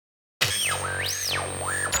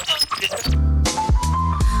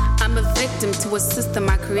to a system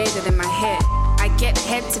I created in my head. I get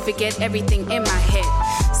head to forget everything in my head.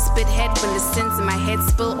 Spit head when the sins in my head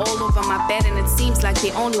spill all over my bed. And it seems like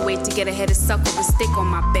the only way to get ahead is suck with a stick on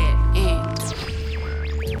my bed. And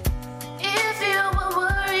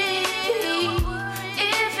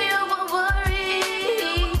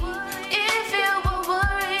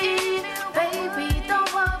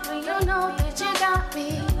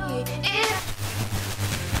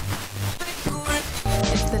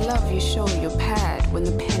love you show your pad when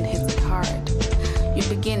the pen hits it hard. You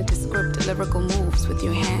begin to script lyrical moves with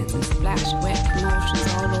your hands and splash wet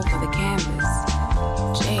emotions all over the canvas.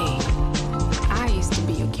 Jay, I used to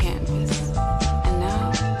be your canvas, and now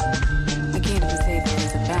I can't even say that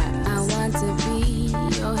it's a band. I want to be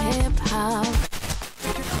your hip hop.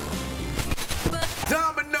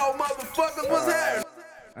 Domino motherfuckers, what's happening?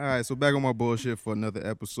 All right, so back on my bullshit for another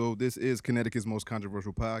episode. This is Connecticut's most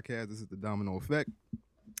controversial podcast. This is the Domino Effect.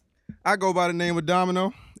 I go by the name of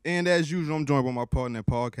Domino, and as usual, I'm joined by my partner in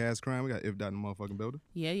podcast crime. We got If Dot in the motherfucking building.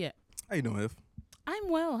 Yeah. How you doing, If? I'm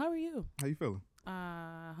well. How are you? How you feeling?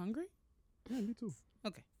 Hungry? Yeah, me too.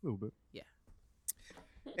 Okay. A little bit. Yeah.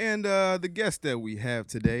 And the guest that we have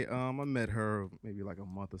today, I met her maybe like a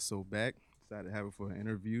month or so back. Decided to have her for an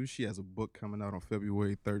interview. She has a book coming out on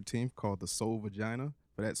February 13th called The Soul Vagina.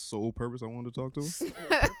 For that sole purpose, I wanted to talk to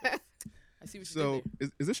her. I see what you So,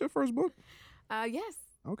 did is this your first book? Yes.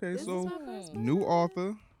 Okay, This so is my first book. new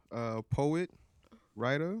author, poet,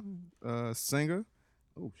 writer, singer.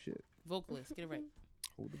 Oh shit! there. Vocalist. Get it right.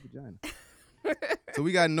 Hold the vagina. So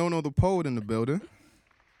we got Nono the poet in the building.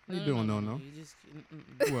 How you doing, Nono? You just,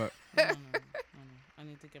 What? no. I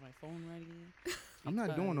need to get my phone ready. I'm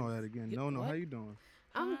not doing all that again. Yeah, Nono, what? how you doing?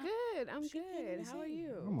 I'm good. I'm Shit, good. How are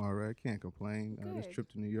you? I'm all right. Can't complain. This Good. trip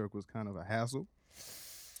to New York was kind of a hassle.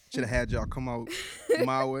 Should have had y'all come out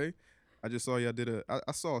my way. I just saw y'all did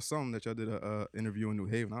I saw something that y'all did a interview in New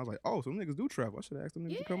Haven. I was like, oh, some niggas do travel. I should have asked them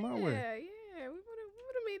niggas to come my way. Yeah. We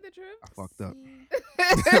would have made the trip. I fucked up. See?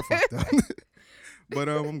 I fucked up. But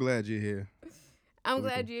I'm glad you're here. I'm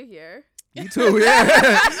glad you're here. You too,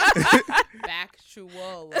 yeah.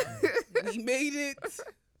 Factual. We made it.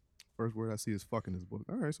 First word I see is fucking this book.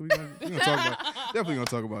 All right, so we gonna talk about definitely gonna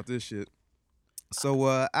talk about this shit. So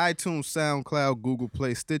iTunes, SoundCloud, Google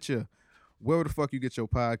Play, Stitcher, wherever the fuck you get your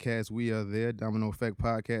podcast, we are there. Domino Effect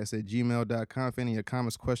Podcast at gmail.com. For any of your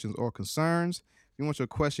comments, questions, or concerns. If you want your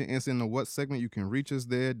question answered in the what segment, you can reach us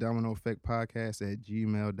there. Domino Effect Podcast at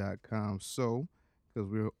gmail.com. So, because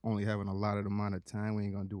we're only having a lot of amount of time, we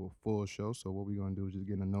ain't gonna do a full show. So what we're gonna do is just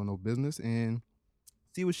get into No business and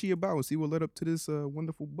see what she about, see what led up to this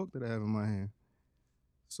wonderful book that I have in my hand.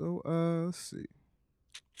 So, let's see.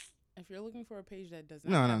 If you're looking for a page that does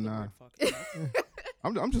No, not have no. the word fuck, in it,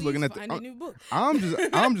 I'm just looking at find the. a new book. I'm just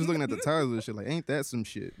looking at the title of this shit. Like, ain't that some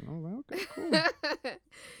shit? I'm like, okay, cool.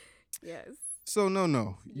 Yes. So no,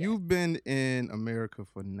 Yes. you've been in America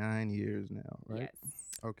for 9 years now, right? Yes.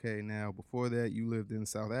 Okay, now before that, you lived in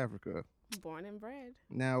South Africa. Born and bred.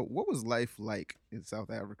 Now, what was life like in South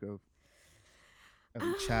Africa as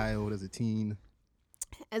a child, as a teen?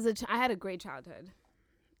 I had a great childhood.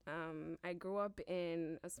 I grew up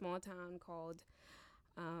in a small town called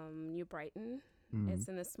New Brighton. Mhm. It's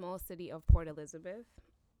in the small city of Port Elizabeth.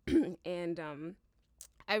 And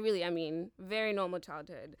very normal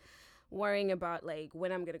childhood. Worrying about like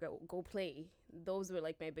when I'm gonna go play. Those were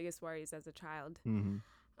like my biggest worries as a child. Mm-hmm.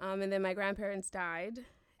 And then my grandparents died,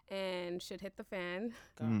 and shit hit the fan.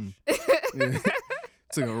 Mm. Gosh. Yeah.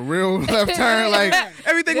 Took a real left turn. Like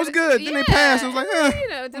everything was good. Then they passed. It was like,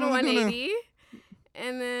 did a what am I doing now? 180.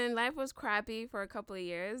 And then life was crappy for a couple of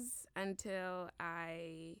years until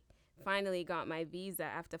I finally got my visa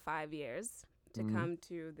after 5 years to come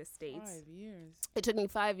to the States. 5 years. It took me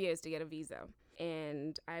 5 years to get a visa.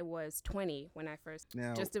 And I was 20 when I first,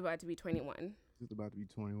 Now, just about to be 21. just about to be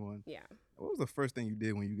 21. Yeah. What was the first thing you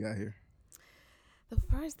did when you got here? The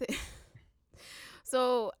first thing.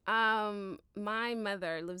 So, my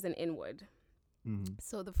mother lives in Inwood. Mm-hmm.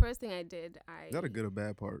 So the first thing I did, Is that a good or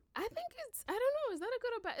bad part? I think I don't know, is that a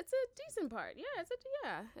good or bad? It's a decent part.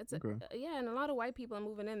 Yeah, Okay. and a lot of white people are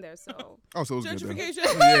moving in there, so. Oh, so it was good then.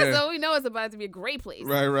 Gentrification. Yeah. So we know it's about to be a great place.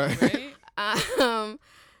 Right. Right?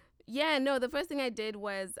 Yeah, no, the first thing I did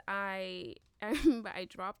was I remember I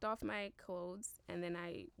dropped off my clothes And then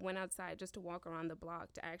I went outside just to walk around the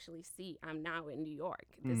block to actually see I'm now in New York.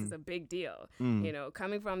 This is a big deal. You know,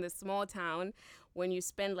 coming from this small town, when you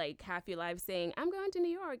spend like half your life saying, I'm going to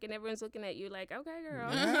New York, and everyone's looking at you like, okay,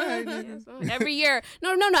 girl. Yeah, so every year,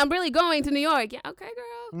 no, I'm really going to New York. Yeah, okay,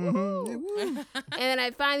 girl. Woo-hoo. And then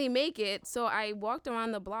I finally make it. So I walked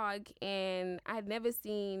around the block, and I had never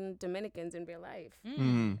seen Dominicans in real life.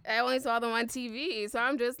 I only saw them on TV. So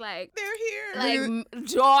I'm just like, They're like here.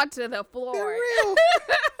 jaw to the floor. They're real.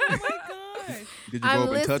 Oh my gosh. Did you I'm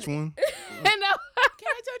go up and touch listening. one? No. Can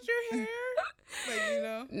I touch your hair? Like, you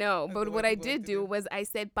know. No, That's but the what way I people did like to do was I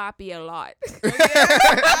said Poppy a lot.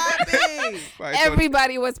 Poppy. Right,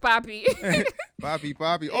 Everybody was Poppy. Poppy.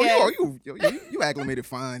 Oh, Yes. you acclimated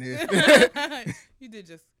fine here. You did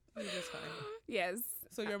just fine. Yes.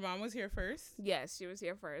 So your mom was here first? Yes, she was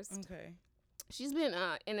here first. Okay. She's been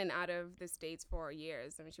in and out of the States for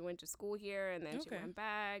years. I mean, she went to school here, and then she Okay. went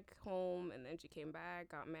back home, and then she came back,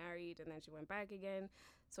 got married, and then she went back again.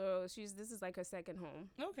 So this is like her second home.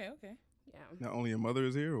 Okay. Yeah. Not only your mother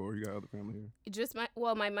is here, or you got other family here? Just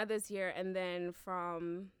my mother's here, and then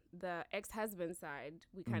from the ex-husband side,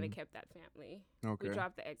 we kind of kept that family. Okay. We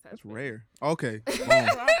dropped the ex-husband. That's rare. Okay. Boom.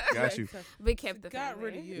 Got you. We kept the Got family.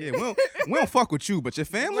 rid of you. Yeah, we don't fuck with you, but your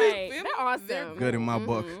family? Right. Family? They're awesome. They're Good in my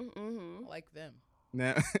book. Mm-hmm. I like them.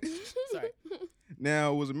 Now, Sorry.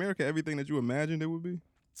 now, was America everything that you imagined it would be?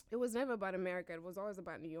 It was never about America. It was always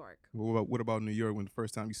about New York. What about New York when the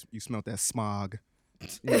first time you smelled that smog?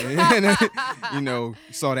 Yeah, you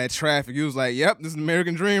saw that traffic. You was like, yep, this is an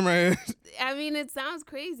American dream right here. I mean, it sounds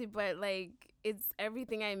crazy, but like it's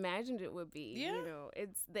everything I imagined it would be. Yeah. You know,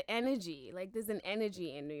 it's the energy. Like there's an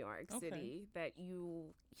energy in New York Okay. City that you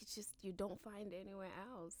don't find anywhere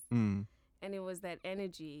else. Mm. And it was that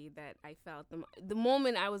energy that I felt the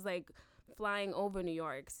moment I was like flying over New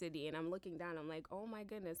York City, and I'm looking down. I'm like, oh my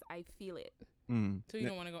goodness, I feel it. Mm. So you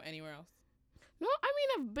don't want to go anywhere else? No, I mean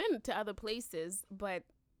I've been to other places, but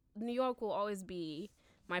New York will always be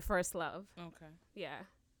my first love. Okay. Yeah.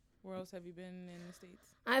 Where else have you been in the States?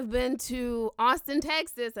 I've been to Austin,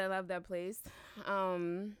 Texas. I love that place.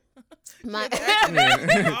 My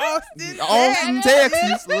Austin,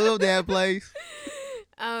 Texas. Love that place.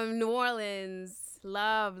 New Orleans.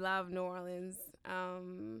 Love New Orleans. Did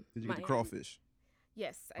you get the Miami. crawfish?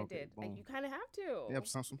 Yes, I Okay, did. boom. You kind of have to. Yeah,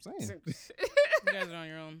 that's what I'm saying. You guys are on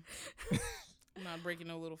your own. I'm not breaking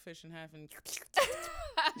no little fish in half and.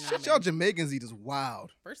 Shit, y'all Jamaicans eat is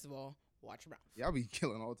wild. First of all, watch your mouth. Y'all be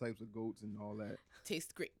killing all types of goats and all that.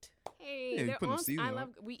 Tastes great. Hey, Yeah, you they're put the awesome. seasoning I on love.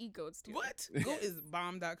 We eat goats too. What? Goat is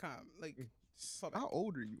bomb.com. Like, fuck. How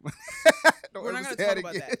old are you? Don't We're not ever gonna say talk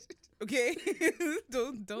about again. that. Okay?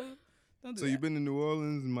 don't do So that. you've been to New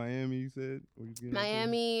Orleans, Miami, you said? Or you getting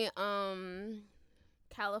Miami,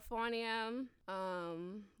 California.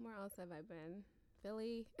 Where else have I been?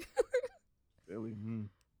 Philly. Philly.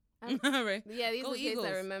 All right. Yeah, these Go are the places I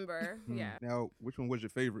Eagles. remember. Yeah. Now, which one was your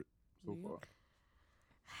favorite so New far? York.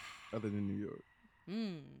 Other than New York.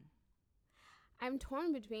 I'm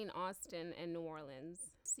torn between Austin and New Orleans.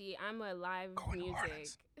 See, I'm a live Go New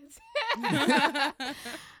music. Orleans.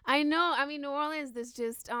 I know. I mean, New Orleans. There's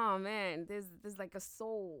just man. There's like a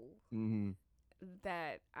soul Mm-hmm.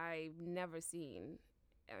 that I've never seen.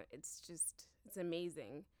 It's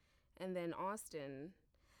amazing. And then Austin,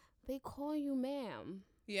 they call you ma'am.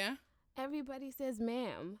 Yeah? Everybody says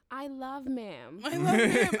ma'am. I love ma'am. I love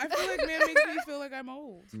ma'am. I feel like ma'am makes me feel like I'm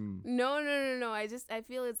old. Mm. No. I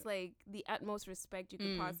feel it's like the utmost respect you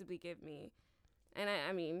could possibly give me. And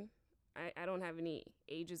I mean, I don't have any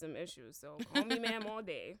ageism issues, so call me ma'am all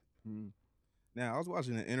day. Mm. Now, I was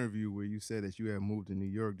watching an interview where you said that you had moved to New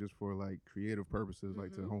York just for like creative purposes,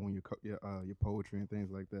 like to hone your poetry and things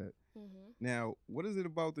like that. Mm-hmm. Now, what is it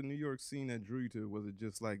about the New York scene that drew you to it? Was it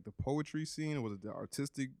just like the poetry scene, or was it the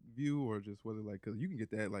artistic view, or just was it like, because you can get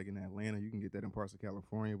that like in Atlanta, you can get that in parts of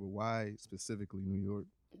California, but why specifically New York?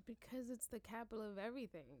 Because it's the capital of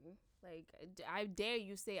everything. Like, I dare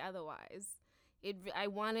you say otherwise. I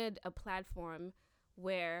wanted a platform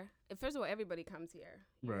where, first of all, everybody comes here.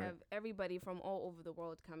 You Right. have everybody from all over the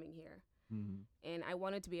world coming here. Mm-hmm. And I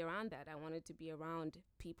wanted to be around that. I wanted to be around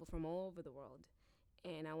people from all over the world.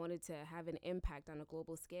 And I wanted to have an impact on a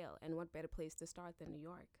global scale. And what better place to start than New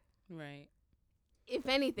York? Right. If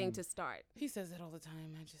anything, to start. He says it all the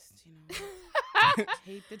time. I just,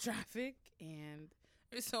 hate the traffic. And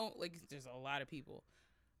there's there's a lot of people.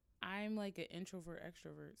 I'm like an introvert,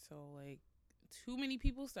 extrovert. So, like, too many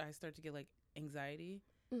people, so I start to get, like, anxiety.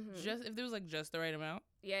 Mhm. Just if there was, like, just the right amount.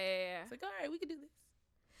 Yeah. It's like, all right, we could do this.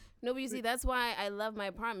 No, but you see, that's why I love my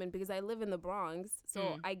apartment, because I live in the Bronx. So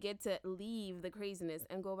Mm. I get to leave the craziness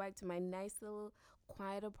and go back to my nice little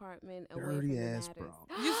quiet apartment away from Dirty the ass matters.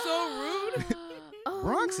 Bronx. You so rude. Oh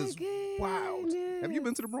Bronx my is wild. Have you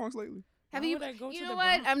been to the goodness. Bronx lately? Have Why you? would I go You to know the what?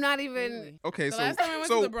 Bronx I'm not even. lately? Okay, The so last time I went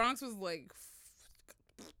so to the Bronx was like,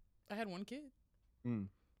 I had one kid. Mm.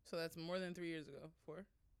 So that's more than 3 years ago. 4?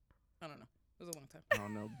 I don't know. It was a long I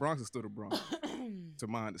don't know. Bronx is still the Bronx, time. to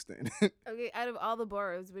my understanding. Okay, out of all the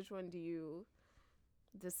boroughs, which one do you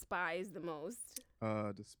despise the most?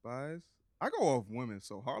 Despise. I go off women,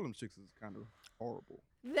 so Harlem chicks is kind of horrible.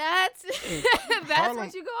 That's Harlem-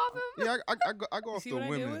 what you go off of. Yeah, I go off See the what I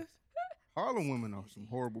deal women. with? Harlem women are some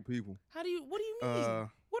horrible people. What do you mean?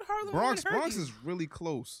 What Harlem Bronx woman hurt Bronx you? is really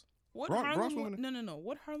close. What Bronx Harlem women- No.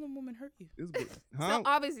 What Harlem woman hurt you? It's good. So Huh?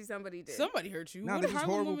 obviously somebody did. Somebody hurt you. Nah, What they're just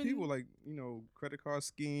Harlem horrible woman- people, like, credit card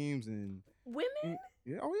schemes and Women?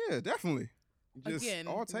 yeah, oh yeah, definitely. Just Again,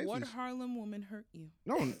 all types what of Harlem woman hurt you?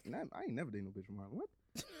 No, I ain't never dated no bitch from Harlem.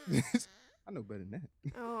 What? I know better than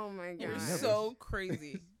that. Oh my god. You're Never. so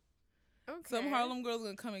crazy. Okay. Some Harlem girls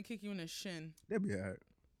gonna come and kick you in the shin. They'll be alright.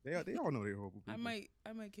 They all know they're horrible people. I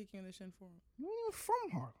might kick you in the shin for them. You ain't even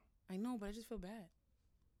from Harlem. I know, but I just feel bad.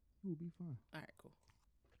 You'll be fine. All right, cool.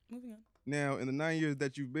 Moving on. Now, in the 9 years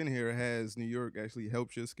that you've been here, has New York actually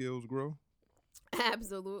helped your skills grow?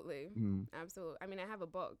 Absolutely. Mm. Absolutely. I mean, I have a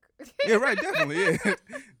book. Yeah, right, definitely. Yeah.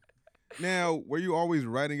 Now, were you always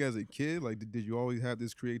writing as a kid? Like, did you always have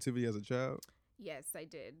this creativity as a child? Yes, I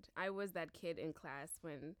did. I was that kid in class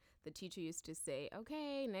when the teacher used to say,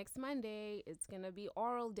 okay, next Monday, it's going to be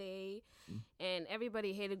oral day. And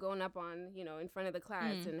everybody hated going up on, in front of the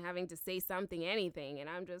class and having to say something, anything. And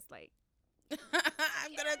I'm just like, I'm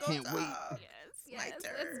gonna go. Can't wait. talk. yes, my let's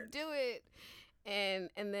turn. do it.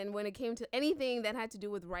 And then when it came to anything that had to do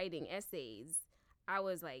with writing essays, I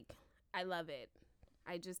was like, I love it.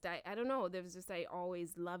 I don't know. There was just, I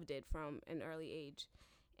always loved it from an early age.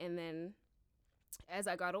 And then as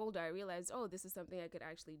I got older, I realized, oh, this is something I could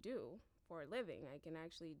actually do for a living. I can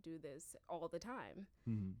actually do this all the time.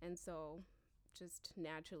 Mm-hmm. And so just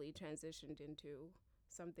naturally transitioned into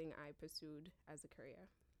something I pursued as a career.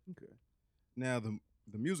 Okay. Now,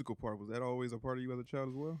 the musical part, was that always a part of you as a child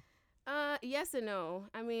as well? Yes and no.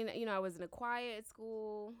 I mean, I was in a choir at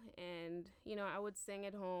school, and I would sing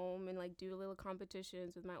at home and like do little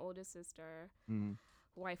competitions with my older sister, Mm-hmm.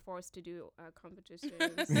 who I forced to do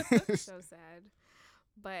competitions. So sad.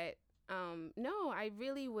 But no, I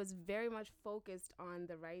really was very much focused on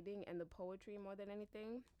the writing and the poetry more than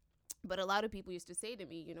anything. But a lot of people used to say to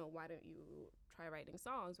me, why don't you try writing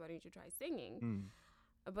songs? Why don't you try singing?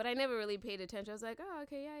 Mm. But I never really paid attention. I was like, oh,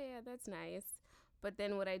 okay, yeah, that's nice. But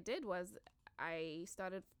then what I did was I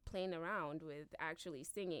started playing around with actually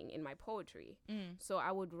singing in my poetry. So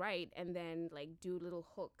I would write and then like do little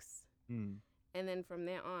hooks. Mm. And then from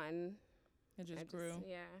there on, It just grew.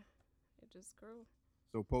 It just grew.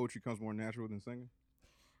 So poetry comes more natural than singing?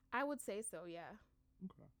 I would say so, yeah.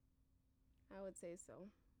 Okay. I would say so.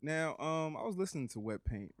 Now, I was listening to Wet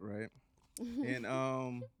Paint, right? And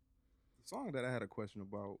the song that I had a question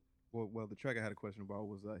about, well, the track I had a question about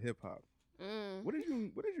was hip hop. What did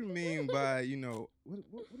you mean by,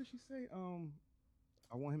 what did she say?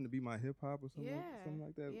 I want him to be my hip hop or something, something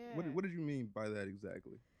like that. Yeah. What did you mean by that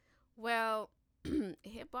exactly? Well,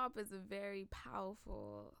 hip hop is a very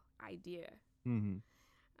powerful idea. Mm-hmm.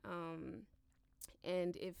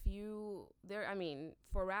 And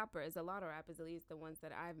for rappers, a lot of rappers, at least the ones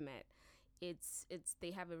that I've met,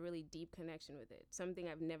 they have a really deep connection with it. Something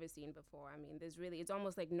I've never seen before. I mean, it's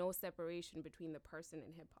almost like no separation between the person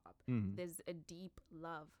and hip hop. Mm-hmm. There's a deep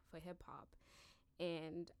love for hip hop.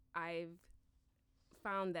 And I've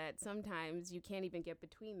found that sometimes you can't even get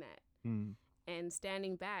between that. Mm-hmm. And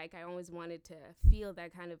standing back, I always wanted to feel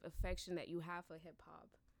that kind of affection that you have for hip hop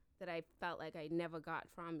that I felt like I never got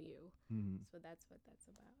from you. Mm-hmm. So that's what that's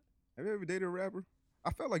about. Have you ever dated a rapper?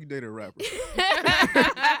 I felt like you dated a rapper.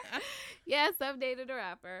 Yes, I've dated a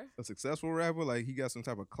rapper. A successful rapper? Like he got some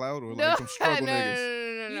type of clout or No, like some struggle no, niggas?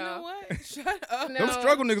 no. You know what? Shut up. No. Them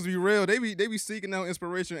struggle niggas be real. They be seeking out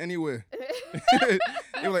inspiration anywhere. They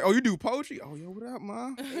were like, oh, you do poetry? Oh, yo, what up,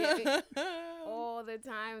 ma? All the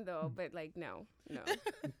time though, but like no.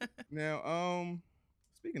 Now,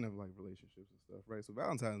 speaking of like relationships and stuff, right? So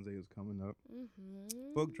Valentine's Day is coming up.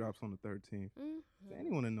 Mm-hmm. Book drops on the 13th. Mm-hmm.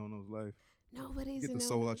 Anyone in No-No's life? Nobody's Get in the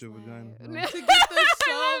soul out nobody's your life. vagina. No. No. To get the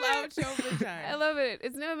soul out your I vagina. love it.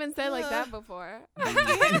 It's never been said like that before. I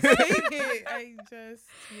can't take it. I just,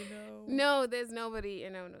 No, there's nobody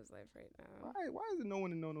in Ono's life right now. Why is it no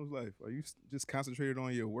one in No-No's life? Are you just concentrated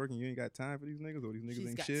on your work and you ain't got time for these niggas, or these niggas She's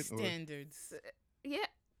ain't got shit? standards. Yeah.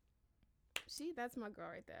 That's my girl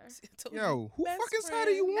right there. Yo, who Best fucking side are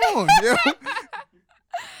friend. you on? Yo,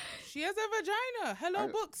 She has a vagina. Hello,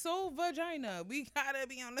 I- book, soul, vagina. We gotta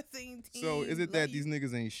be on the same team. So is it that like- these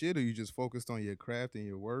niggas ain't shit, or you just focused on your craft and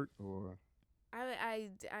your work, or? I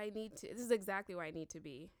need to. This is exactly where I need to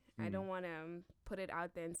be. I Mm. don't want to put it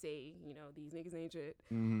out there and say, these niggas ain't shit.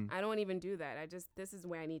 Mm-hmm. I don't even do that. This is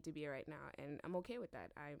where I need to be right now, and I'm okay with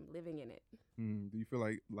that. I'm living in it. Do you feel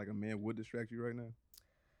like a man would distract you right now?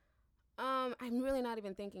 I'm really not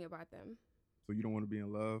even thinking about them. So you don't want to be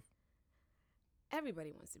in love,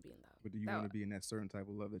 Everybody wants to be in love. but do you That- want to be in that certain type of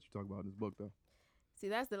love that you talk about in this book, though? See,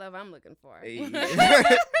 that's the love I'm looking for. Hey.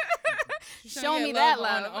 She's trying Show to me get that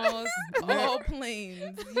on love. all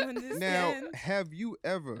planes. You understand? Now, have you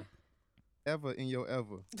ever in your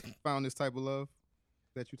ever found this type of love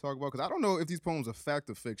that you talk about? Because I don't know if these poems are fact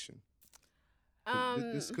or fiction.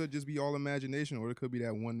 This could just be all imagination, or it could be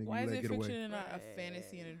that one nigga Why you is let it get fiction away. and not a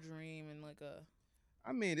fantasy and a dream and like a?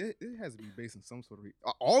 I mean, it has to be based on some sort of.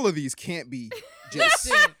 All of these can't be just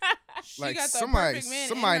Listen, she like got the somebody. perfect man in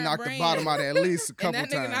Somebody her knocked brain, the bottom out at least a couple and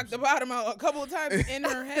that nigga times. knocked the bottom out a couple times in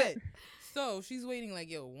her head. So she's waiting like,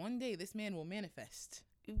 yo, one day this man will manifest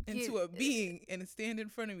into a being and stand in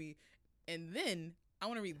front of me, and then I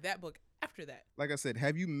want to read that book after that. Like I said,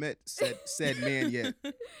 have you met said man yet?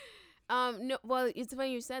 No, well, it's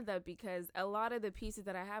funny you said that because a lot of the pieces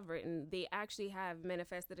that I have written, they actually have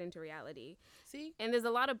manifested into reality. See? And there's a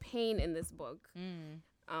lot of pain in this book.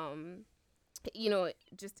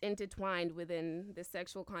 Just intertwined within the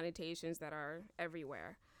sexual connotations that are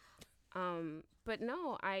everywhere. But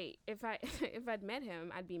no, if I'd met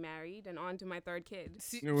him, I'd be married and on to my third kid.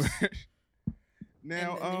 See?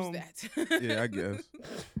 Now, and then there's that. yeah, I guess.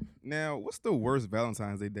 Now, what's the worst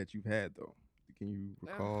Valentine's Day that you've had though? Can you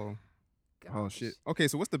recall? Oh Gosh. shit. Okay,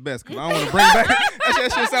 so what's the best? Cause I don't want to bring back.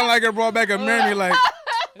 that shit sound like it brought back a memory. Like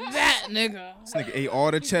That nigga. this nigga ate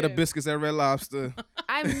all the cheddar did. biscuits at Red Lobster.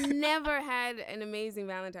 I've never had an amazing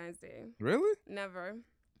Valentine's Day. Really? Never.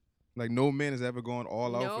 Like no man has ever gone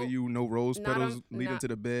all out for Nope. you. No rose Not petals on- leading not- to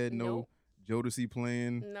the bed. No nope. Jodeci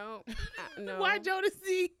playing. No. No. Why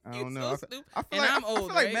Jodeci? I You don't know. so I stupid. feel And like I'm I old, feel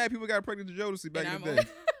like right? mad people got pregnant to Jodeci back And in I'm the old.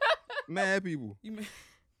 day. Mad people.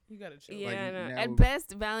 You gotta chill. Yeah, Like, no. now At we-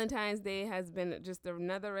 best, Valentine's Day has been just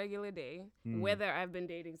another regular day, Hmm. whether I've been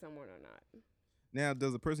dating someone or not. Now,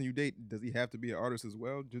 does the person you date, does he have to be an artist as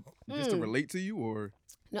well, just to relate to you, or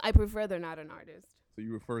No, I prefer they're not an artist. so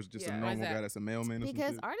you refer to just Yeah. a Why is normal that? guy that's a mailman or some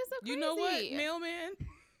Because shit? artists are crazy. You know what, mailman?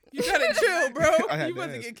 You gotta chill, bro. I had You to about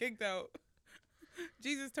to ask. get kicked out.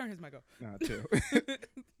 Jesus, turn his mic off. Nah, chill.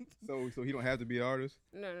 so he don't have to be an artist.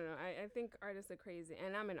 No. I think artists are crazy,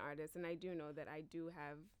 and I'm an artist, and I do know that I do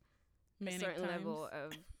have a Manic certain times. level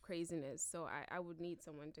of craziness. So I would need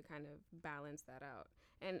someone to kind of balance that out.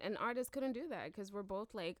 And an artist couldn't do that because we're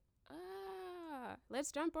both like,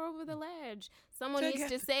 let's jump over the ledge. Someone needs to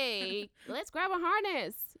Together. say, let's grab a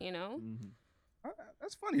harness, you know?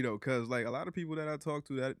 That's funny though, cause like a lot of people that I talk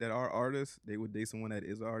to that are artists, they would date someone that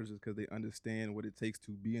is an artist just because they understand what it takes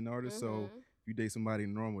to be an artist. So Mhm. if you date somebody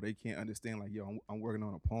normal, they can't understand like, yo, I'm working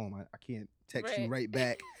on a poem. I can't text you Right. right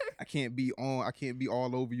back. I can't be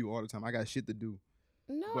all over you all the time. I got shit to do.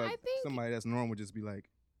 No, But I think somebody that's normal just be like,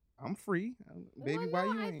 I'm free, baby. well, why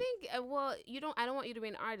no, you I ain't? think I don't want you to be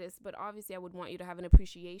an artist, but obviously I would want you to have an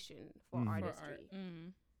appreciation for Mhm. For artistry. art.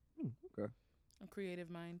 Mm-hmm. Okay, A creative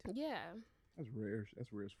mind. Yeah. that's rare.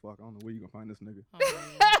 That's rare as fuck. I don't know where you gonna find this nigga. Oh,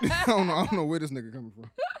 man. I don't know where this nigga coming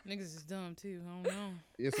from. Niggas is dumb too. I don't know.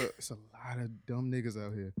 It's a lot of dumb niggas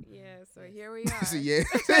out here. Yeah, so here we are. So yeah.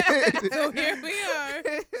 So here we are.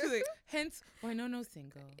 She's like, hence why no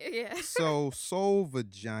single. Yeah. So soul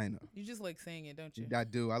vagina. You just like saying it, don't you? I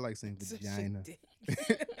do. I like saying Such a vagina. dick.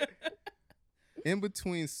 In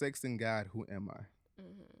between sex and God, who am I?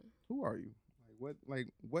 Mhm. Who are you?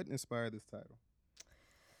 What inspired this title?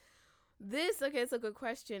 It's a good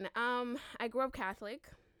question. I grew up Catholic.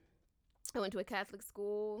 I went to a Catholic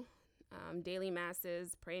school, daily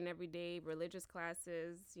masses, praying every day, religious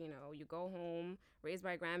classes. You know, you go home, raised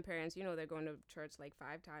by grandparents. You know, they're going to church like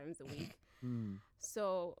 5 times a week.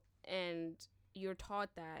 So, and you're taught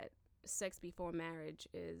that sex before marriage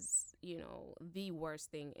is, the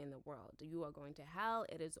worst thing in the world. You are going to hell.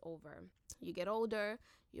 It is over. You get older,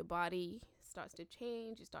 your body starts to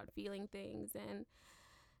change. You start feeling things, and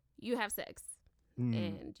you have sex.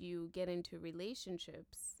 And you get into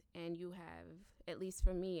relationships, and you have, at least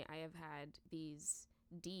for me, I have had these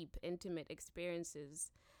deep, intimate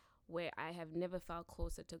experiences where I have never felt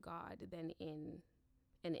closer to God than in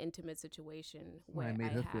an intimate situation where I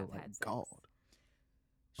made her have feel had like sex. God.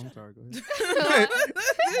 I'm Shut sorry. Go ahead.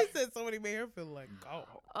 They said somebody made her feel like God.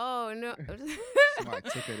 Oh no! Somebody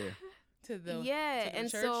took her there. to the yeah, to the and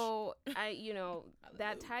church. so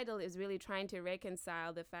that title is really trying to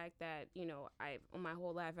reconcile the fact that my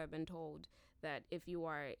whole life I've been told that if you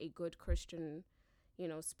are a good Christian,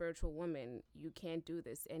 spiritual woman, you can't do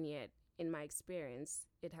this, and yet in my experience,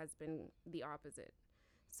 it has been the opposite.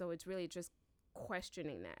 So it's really just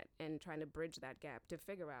questioning that and trying to bridge that gap to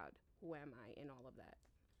figure out who am I in all of that.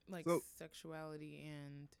 Like So- sexuality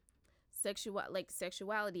and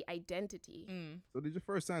Sexuality, identity. So did you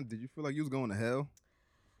feel like you was going to hell?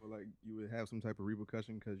 Or like you would have some type of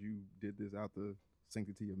repercussion because you did this out the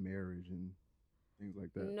sanctity of marriage and things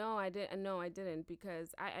like that? No, I didn't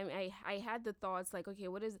because I had the thoughts like, okay,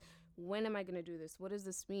 when am I going to do this? What does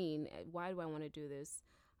this mean? Why do I want to do this?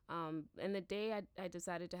 And the day I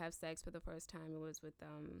decided to have sex for the first time, it was with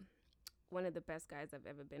one of the best guys I've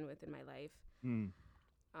ever been with in my life.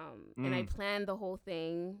 And I planned the whole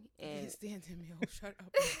thing. And stand to me. Oh, shut up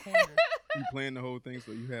in the corner. You planned the whole thing,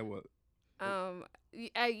 so you had what?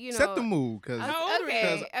 Set the mood, because How old are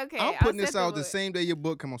you? Okay. I'm I'll putting set this the out the mood. same day your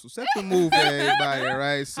book come on. So set the mood for everybody, all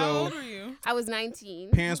right? How So old are you? I was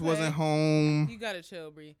 19. parents Okay. wasn't home. You gotta chill,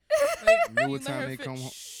 Bree. Like, Knew you what let time her they fit- come home.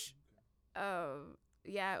 Shh.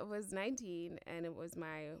 Yeah, it was 19, and it was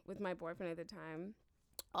with my boyfriend at the time.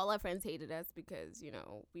 All our friends hated us because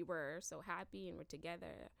we were so happy and we're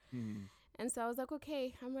together. Mhm. And so I was like,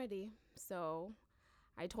 okay, I'm ready. So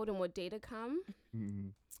I told him what day to come.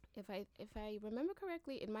 Mhm. If I remember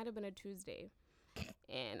correctly, it might have been a Tuesday.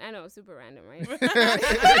 And I know, super random, right?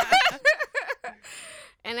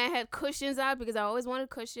 And I had cushions out because I always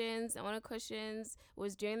wanted cushions. I wanted cushions. It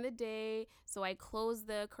was during the day, so I closed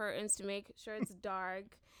the curtains to make sure it's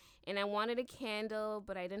dark. And I wanted a candle,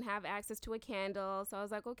 but I didn't have access to a candle. So I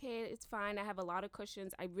was like, okay, it's fine. I have a lot of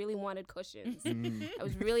cushions. I really wanted cushions. Mhm. I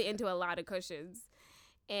was really into a lot of cushions.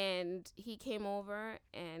 And he came over,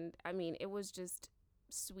 and I mean, it was just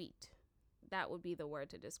sweet. That would be the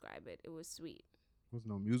word to describe it. It was sweet. Was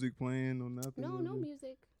no music playing or nothing? No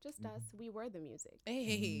music. Just us. We were the music.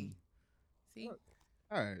 Hey. See?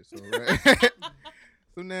 All right, so right.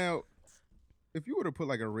 So now, if you were to put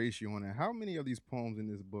like a ratio on it, how many of these poems in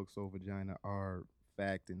this book, So Vagina, are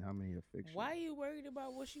fact and how many are fiction? Why are you worried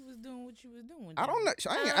about what she was doing? What she was doing? I don't know.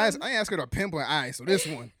 Jenny? I ain't ask her to pinpoint eyes. So this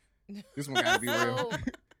one gotta be real.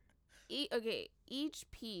 So, each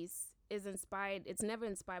piece is inspired. It's never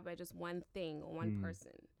inspired by just one thing or one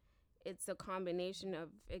person. It's a combination of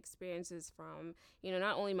experiences from,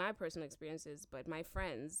 not only my personal experiences, but my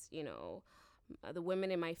friends, the women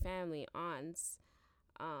in my family, aunts,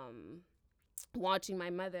 watching my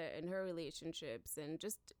mother and her relationships, and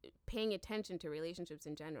just paying attention to relationships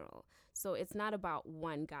in general. So it's not about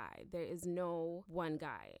one guy. There is no one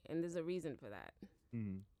guy, and there's a reason for that.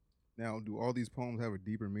 Mhm. Now, do all these poems have a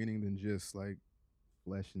deeper meaning than just like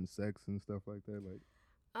flesh and sex and stuff like that? Like,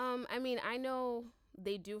 I mean, I know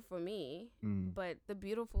they do for me, but the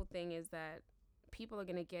beautiful thing is that people are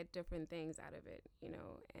gonna get different things out of it,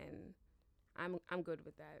 and I'm good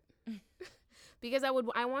with that. Because I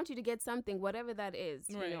want you to get something, whatever that is.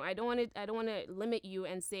 Right. I don't want to limit you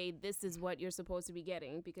and say this is what you're supposed to be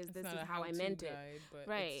getting because It's this not is a how I how-to meant it. guide, but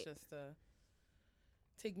Right. It's just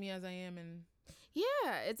take me as I am and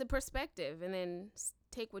Yeah, it's a perspective, and then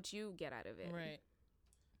take what you get out of it. right.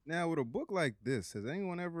 now with a book like this, has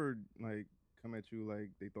anyone ever like come at you like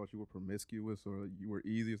they thought you were promiscuous or you were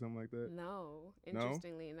easy or something like that? No,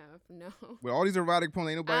 interestingly enough, no. With all these erotic poems,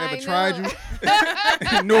 ain't nobody I ever tried know.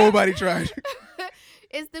 you. Nobody tried you.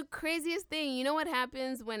 It's the craziest thing. You know what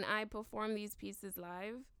happens when I perform these pieces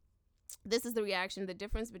live? This is the reaction, the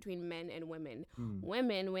difference between men and women.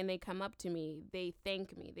 Women, when they come up to me, they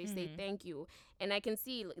thank me. They say thank you. And I can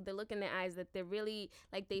see the look in their eyes that they're really,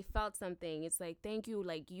 like, they felt something. It's like, thank you.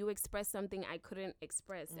 Like, you expressed something I couldn't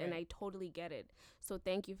express. And I totally get it. So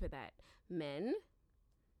thank you for that. Men,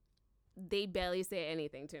 they barely say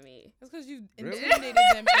anything to me. That's because you Really? intimidated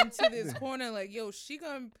them into this corner. Like, yo, she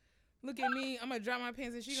gonna look at me. I'm gonna drop my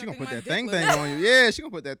pants and she She gonna gonna think put my that dick thing little. on you. Yeah, she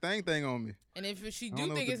gonna put that thing on me. And if she I don't do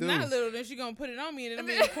know think what it's to not do. little, then she gonna put it on me and then I'm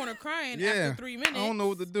in the corner crying Yeah. after 3 minutes. I don't know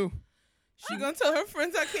what to do. She gonna tell her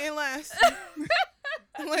friends I can't last.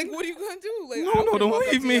 I'm like, what are you gonna do? Like, No, I no, wouldn't don't walk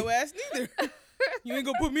up leave to me. Your ass neither. You ain't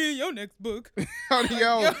gonna put me in your next book.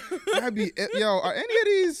 Yo, that'd be yo. Are any of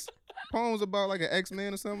these poems about like an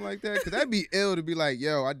X-Man or something like that? Cause that'd be ill to be like,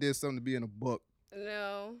 yo, I did something to be in a book.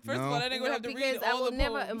 No. First of No. all, that ain't gonna have to because read I all will the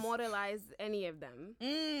never poems. immortalize any of them.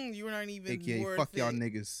 You were not even AKA, worth fuck it. y'all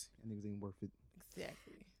niggas. Y'all niggas ain't worth it.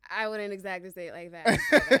 Exactly. I wouldn't exactly say it like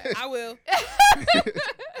that. I will.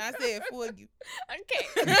 I said for you. Okay.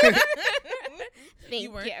 Thank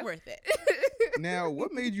You weren't worth it. Now,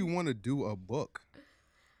 what made you want to do a book?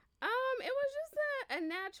 It was just a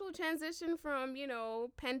natural transition from,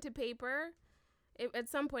 pen to paper. At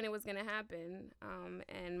some point it was going to happen.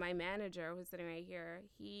 And my manager, who's sitting right here,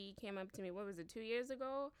 he came up to me, 2 years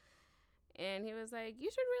ago? And he was like, you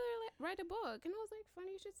should really write a book. And I was like,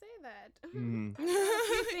 funny you should say that. I have a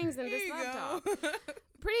few things in this laptop.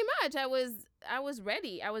 Pretty much, I was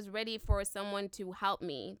ready. I was ready for someone to help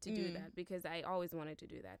me to do that because I always wanted to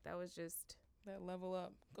do that. That was just... That level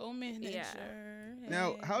up. Go manager. Yeah. Hey.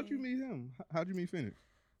 Now, how'd you meet him? How'd you meet Phoenix?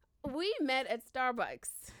 We met at Starbucks.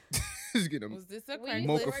 Just get him Was this a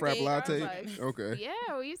mocha Craigslist frap date? latte. Starbucks. Okay.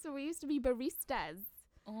 Yeah, we used to be baristas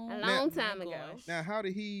Oh, a Now- long time my ago. gosh. Now, how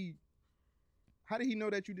did he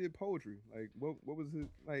know that you did poetry? Like, what was his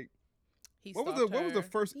like? He What was stalked the her,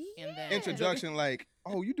 first and then introduction? Like,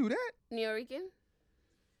 oh, you do that? Nuyorican?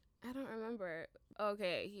 I don't remember.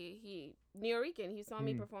 Okay, he Nuyorican. He saw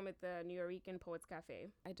me perform at the Nuyorican Poets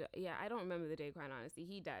Cafe. I don't remember the day, quite honestly.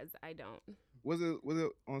 He does. I don't. Was it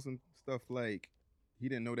on some stuff like he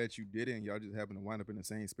didn't know that you did it, and y'all just happened to wind up in the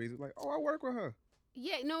same space? It's like, oh, I work with her.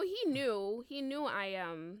 Yeah, no, he knew. He knew I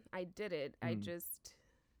did it. I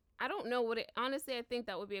don't know what it. Honestly, I think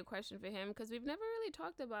that would be a question for him because we've never really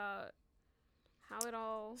talked about how it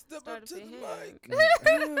all Step up started to for the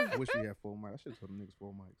him. I wish we had 4 mics. I should have told them niggas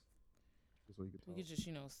 4 mics. Just so you could we talk. could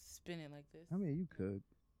just spin it like this. I mean, you could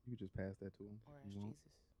just pass that to him. Or You ask won't.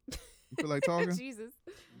 Jesus. You feel like talking? Jesus.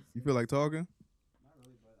 You feel like talking?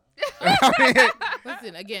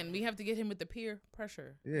 Listen, again, we have to get him with the peer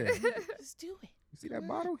pressure. Yeah. Just do it. You see that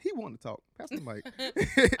bottle? He wanted to talk. Pass the mic.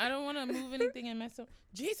 I don't want to move anything and mess up.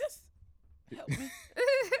 Jesus, help me.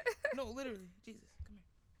 No, literally, Jesus, come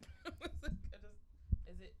here.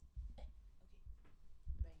 Is it?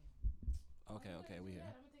 Okay, we here.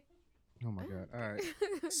 Oh my God. All right.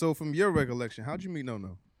 So from your recollection, how'd you meet No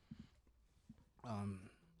No?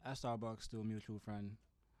 At Starbucks, through a mutual friend.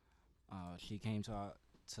 She came to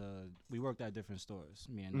we worked at different stores,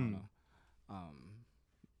 me and Nona.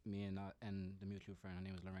 Me and the mutual friend, her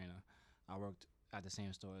name was Lorena. I worked at the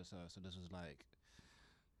same store as her, so this was like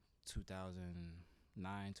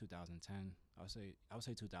 2009, 2010. I would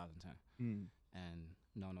say 2010. And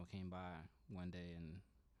Nono came by one day and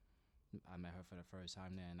I met her for the first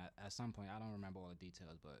time there. And at some point, I don't remember all the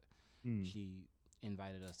details, but she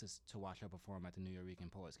invited us to watch her perform at the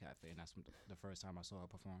Nuyorican Poets Cafe, and that's the first time I saw her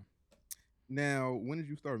perform. Now, when did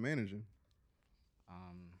you start managing?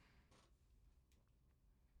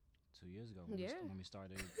 2 years ago when we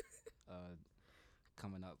started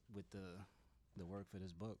coming up with the work for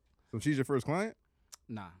this book. So she's your first client?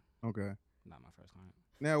 Nah, Okay. not my first client.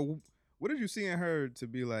 Now, what did you see in her to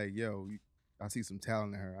be like, yo, I see some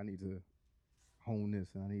talent in her. I need to hone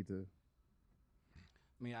this, and I need to.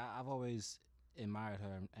 I mean, I've always admired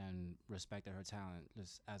her and respected her talent,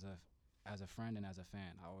 just as a friend and as a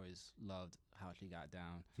fan. I always loved how she got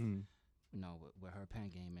down, with her pen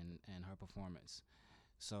game and her performance.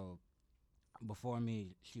 So before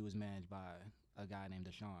me, she was managed by a guy named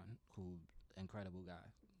Deshaun, incredible guy,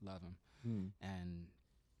 love him, and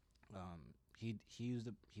he was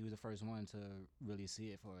the first one to really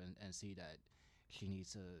see it for and see that she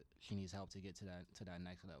needs help to get to that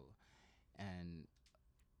next level, and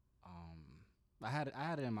I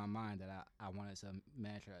had it in my mind that I wanted to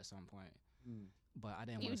manage her at some point, but I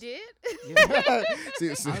didn't. You want did? Yeah. See,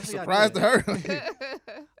 Honestly, I surprise to did. her.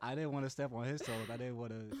 I didn't want to step on his toes. I didn't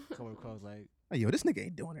want to come across like. Hey, yo, this nigga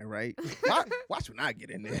ain't doing it right. Watch when I get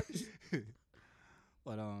in there.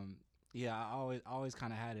 But yeah, I always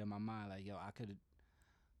kind of had it in my mind like, yo, I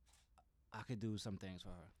could do some things for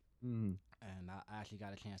her, and I actually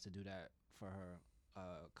got a chance to do that for her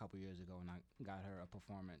a couple years ago, and I got her a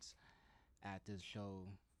performance at this show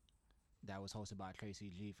that was hosted by Tracy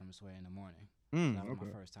G from Sway in the Morning. That was my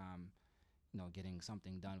first time, getting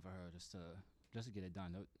something done for her just to get it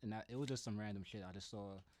done. And it was just some random shit. I just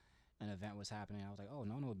saw an event was happening. I was like, oh,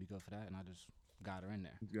 no would be good for that, and I just got her in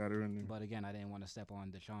there. Got her in there. But again, I didn't want to step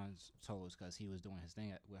on Deshaun's toes because he was doing his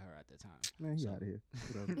thing with her at the time. Man, he So- out of here.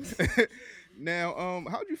 Whatever. Now,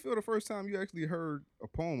 how'd you feel the first time you actually heard a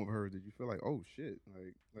poem of hers? Did you feel like, oh shit,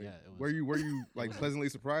 like Yeah, it were was- you like was- pleasantly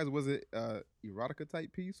surprised? Was it erotica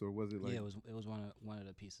type piece or was it like? Yeah, it was one of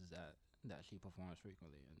the pieces that she performs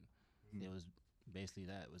frequently, and it was basically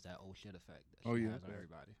that. It was that oh shit effect that she has on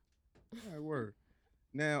everybody. All right, word.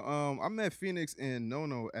 Now, I met Phoenix and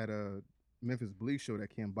Nono at a Memphis Bleak show that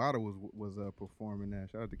Cambada was performing at.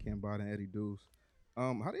 Shout out to Cambada and Eddie Deuce.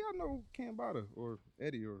 How do y'all know Cambada or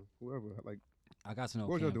Eddie or whoever? Like, I got to know.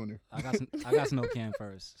 what was y'all Cam. doing there? I got to know Cam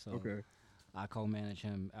first, so Okay. I co-manage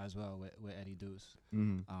him as well with Eddie Deuce.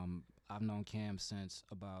 I've known Cam since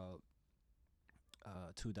about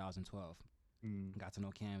 2012. Got to know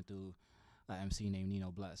Cam through an MC named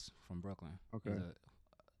Nino Bless from Brooklyn. Okay. He's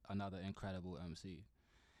another incredible MC.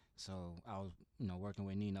 So I was, working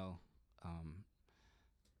with Nino.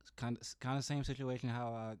 Kind of same situation how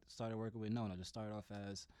I started working with Nona. Just started off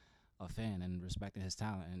as a fan and respecting his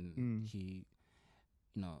talent, and he,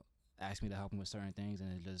 asked me to help him with certain things,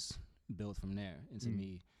 and it just built from there into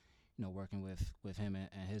me, working with him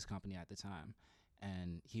and his company at the time.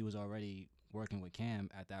 And he was already working with Cam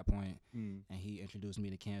at that point, and he introduced me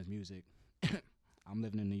to Cam's music. I'm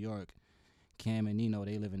living in New York. Cam and Nino,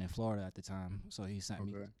 they living in Florida at the time, so he sent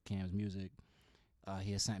me Cam's music.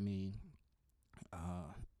 He had sent me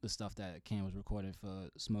the stuff that Cam was recording for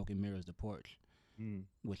Smoke and Mirrors The Porch,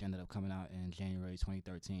 which ended up coming out in January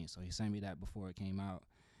 2013. So he sent me that before it came out,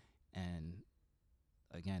 and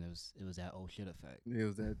again, it was that old shit effect. Yeah, it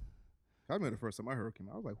was that. I remember the first time I heard him,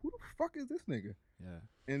 I was like, "Who the fuck is this nigga?" Yeah.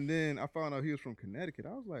 And then I found out he was from Connecticut.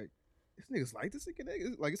 I was like, "This nigga's like this in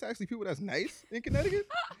Connecticut? Like, it's actually people that's nice in Connecticut."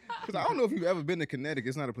 Because I don't know if you've ever been to Connecticut.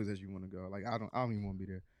 It's not a place that you want to go. Like, I don't even want to be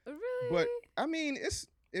there. Really? But I mean, it's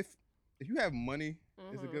if you have money,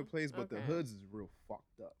 it's a good place. But the Okay. hoods is real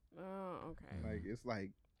fucked up. Oh, okay. Like, it's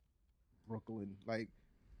like Brooklyn. Like,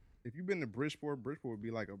 if you've been to Bridgeport would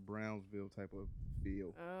be like a Brownsville type of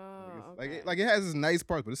feel. Oh, Like, okay. it has its nice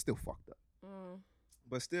parts, but it's still fucked up. Mm.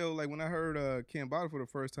 But still, like, when I heard Cam Bada for the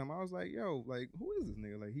first time, I was like, yo, like, who is this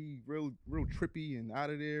nigga? Like, he real trippy and out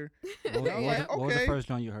of there. What I was like, what was the okay. first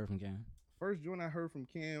joint you heard from Cam? First joint I heard from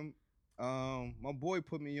Cam, my boy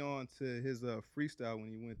put me on to his freestyle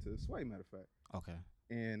when he went to Swipe, matter of fact. Okay.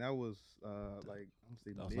 And that was like, I'm gonna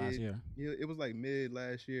say That was mid. last year. Yeah, it was like mid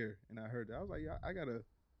last year. And I heard that. I was like, yeah, I gotta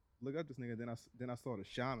look up this nigga. Then I saw the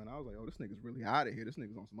Shaman. I was like, oh, this nigga's really out of here. This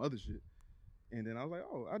nigga's on some other shit. And then I was like,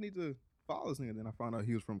 oh, I need to follow this nigga. Then I found out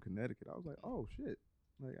he was from Connecticut. I was like, oh shit.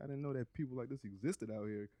 Like, I didn't know that people like this existed out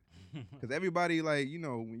here. Because everybody, like,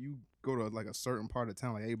 when you go to like a certain part of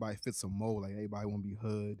town, like, everybody fits a mold. Like, everybody want to be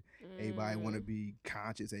hood. Everybody want to be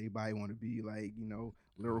conscious. Everybody want to be like,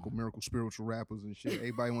 lyrical, miracle, spiritual rappers and shit.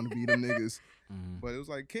 Everybody want to be them niggas. But it was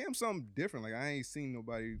like, Cam's something different. Like, I ain't seen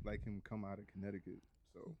nobody like him come out of Connecticut.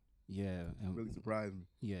 So Yeah. it And really surprised me.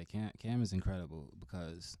 yeah, Cam is incredible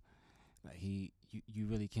because like you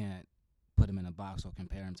really can't put him in a box or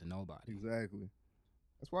compare him to nobody. Exactly.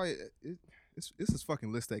 That's why it's this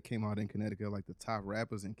fucking list that came out in Connecticut, like the top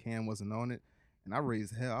rappers, and Cam wasn't on it. And I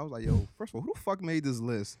raised hell. I was like, yo, first of all, who the fuck made this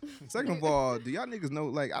list? Second of all, do y'all niggas know,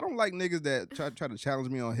 like, I don't like niggas that try to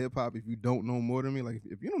challenge me on hip hop if you don't know more than me. Like,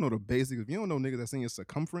 if you don't know the basics, if you don't know niggas that's in your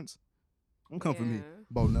circumference, don't come for me Yeah.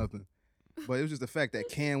 about nothing. But it was just the fact that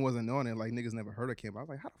Cam wasn't on it. Like, niggas never heard of Cam. I was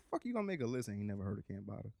like, how the fuck you gonna make a list and you never heard of Cam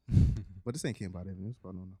Bada? But this ain't Cam Bada. This I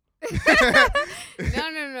don't know.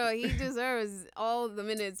 No. He deserves all the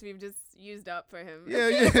minutes we've just used up for him.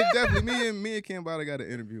 Yeah, definitely. Me and Cam Bada got an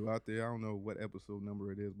interview out there. I don't know what episode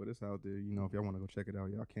number it is, but it's out there. If y'all want to go check it out,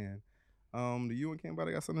 y'all can. Do you and Cam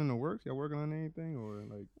Bada got something in the works? Y'all working on anything or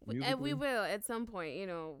like musically? And we will at some point.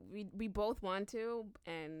 We both want to,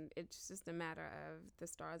 and it's just a matter of the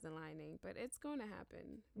stars aligning. But it's going to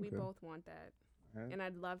happen. We Okay. both want that, Alright. and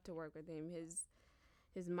I'd love to work with him.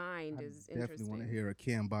 His mind I is definitely interesting. want to hear a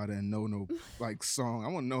Cam Bada and No like song. I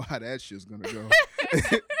want to know how that shit's gonna go.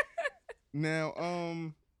 Now,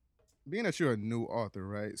 being that you're a new author,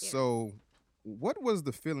 right? Yeah. So, what was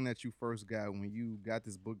the feeling that you first got when you got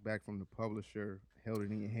this book back from the publisher, held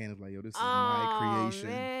it in your hand, like, yo, this is my creation.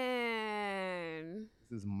 Man.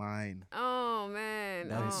 This is mine. Oh man.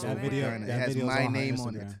 That- oh, that man. video- And it that has video's my on her name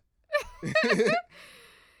on Instagram. it.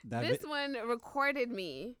 This one recorded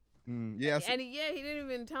me. Yeah, I see- And he didn't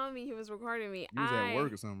even tell me he was recording me. you was at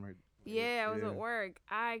work or something, right? Yeah, I was at work.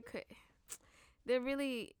 They're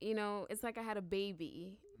really, it's like I had a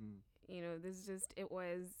baby.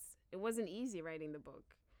 It wasn't easy writing the book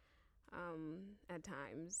at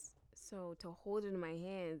times. So to hold it in my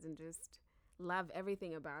hands and just love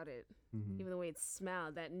everything about it, even the way it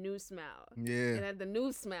smelled, that new smell. Yeah. It had the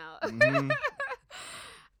new smell. Mhm.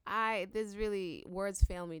 There's really, words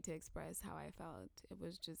fail me to express how I felt. It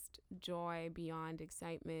was just joy beyond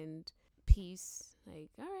excitement, peace. Like,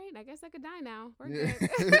 all right, I guess I could die now. We're Yeah.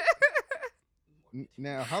 good.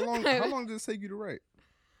 Now, how long did it take you to write?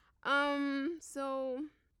 So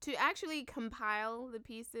to actually compile the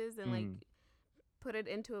pieces and like put it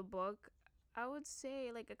into a book, I would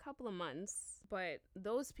say like a couple of months. But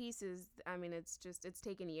those pieces, I mean, it's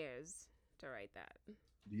taken years to write that.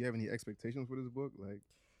 Do you have any expectations for this book? Like,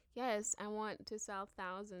 Yes, I want to sell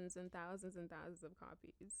thousands and thousands and thousands of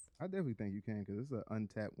copies. I definitely think you can, because it's an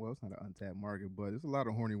untapped, well, it's not an untapped market, but there's a lot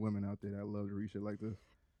of horny women out there that love to read shit like this.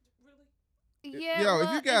 Yeah. Yo, if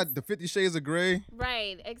well, you got the 50 Shades of Grey,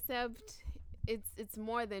 right, except it's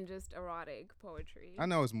more than just erotic poetry. I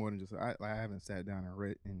know it's more than just. I haven't sat down and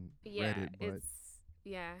read it, but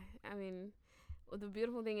I mean, the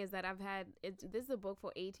beautiful thing is that this is a book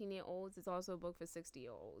for 18-year-olds. It's also a book for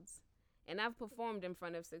 60-year-olds, and I've performed in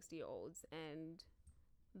front of 60-year-olds, and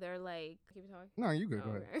they're like, keep talking. No, you good.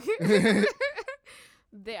 Go Okay. ahead.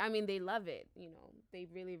 They love it. They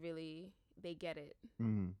really, really, they get it.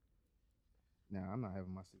 Mm-hmm. Now, I'm not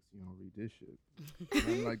having my 60-year-old read this shit.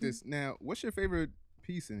 Nothing like this. Now, what's your favorite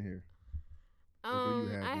piece in here? Or do you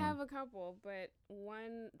have I one? have a couple, but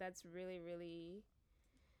one that's really, really,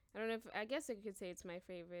 I don't know if, I guess I could say it's my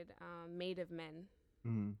favorite, Made of Men.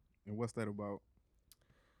 Mm-hmm. And what's that about?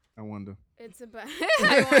 I wonder. It's about,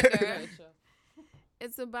 I wonder.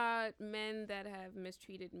 It's about men that have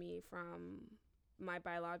mistreated me, from my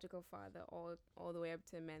biological father all the way up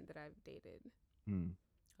to men that I've dated. Mm.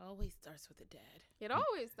 Always starts with the dad. It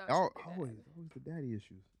always starts with the dad. Always the daddy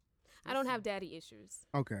issues. I don't have daddy issues.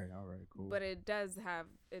 Okay, all right, cool. But it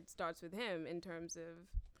starts with him in terms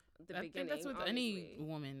of the I beginning. think that's with any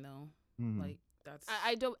woman, though. Mm-hmm. Like, that's...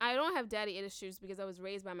 I don't have daddy issues because I was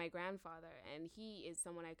raised by my grandfather, and he is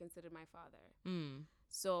someone I consider my father. Mm.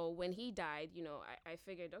 So when he died, I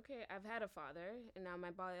figured, okay, I've had a father, and now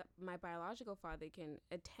my biological father can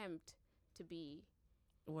attempt to be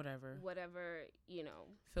whatever,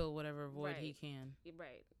 fill whatever void right. he can.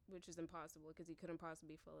 Right, which is impossible because he couldn't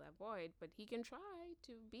possibly fill that void, but he can try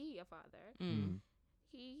to be a father. Mm-hmm.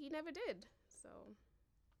 He never did. So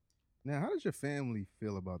now, how does your family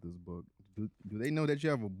feel about this book? Do they know that you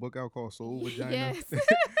have a book out called Soul Vagina? Yes.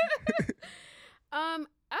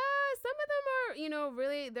 Some of them are,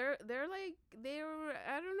 really, they're like,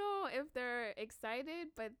 I don't know if they're excited,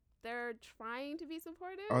 but they're trying to be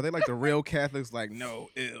supportive. Are they like the real Catholics? Like, no,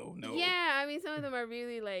 ew, no. Yeah, some of them are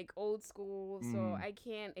really like old school, so I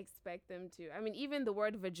can't expect them to. Even the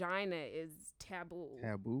word vagina is taboo.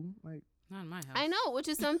 Taboo? Like, not in my house. I know, which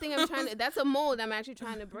is something I'm trying to. That's a mold I'm actually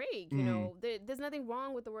trying to break. There's nothing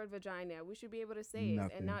wrong with the word vagina. We should be able to say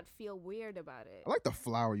it and not feel weird about it. I like the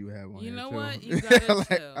flower you have on You here, know too. what? You gotta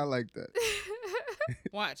chill. I like that.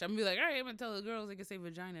 Watch, I'm gonna be like, all right, I'm gonna tell the girls they can say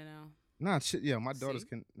vagina now. Nah, shit. Yeah, my daughters See?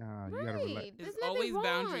 can. Nah, you Right. gotta relax. There's There's always nothing wrong.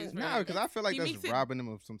 boundaries. Nah, because I feel like He that's makes it- robbing them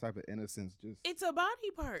of some type of innocence. Just It's a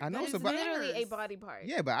body part. I know That it's is a body- Literally a theirs. body part.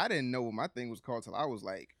 yeah, but I didn't know what my thing was called till I was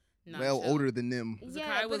like Nah, well chill. older than them. Yeah,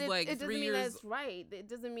 Zakai but was it, like it doesn't 3 mean years. that's right. It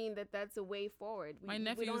doesn't mean that that's a way forward. My we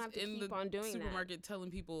nephew don't was have to in keep the on doing supermarket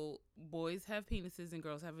telling people boys have penises and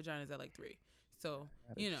girls have vaginas at like 3. So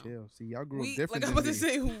Gotta chill. See, y'all grew we up different like I'm than about me. to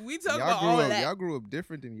say we talk y'all about grew all up, that. Y'all grew up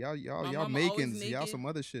different than me. Y'all My mama Makins. always Y'all naked. some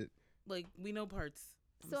other shit. Like we know parts.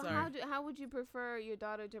 I'm So sorry. how would you prefer your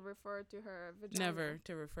daughter to refer to her vagina? Never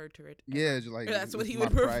to refer to it. Yeah, just like That's what it's he my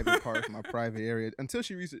would prefer. private part, my private area. Until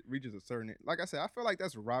she reaches a certain, like I said, I feel like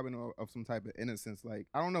that's robbing her of some type of innocence. Like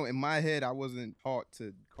I don't know, in my head, I wasn't taught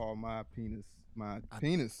to call my penis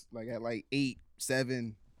penis. Like at like 8,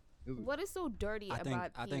 7. What is so dirty about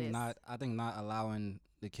penis? I think not allowing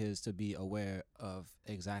the kids to be aware of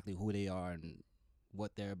exactly who they are and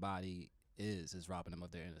what their body is robbing them of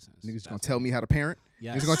their innocence. Niggas gonna tell me how to parent.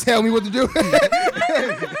 Yes. Niggas gonna tell me what to do.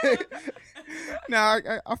 Nah,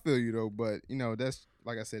 I feel you though, but that's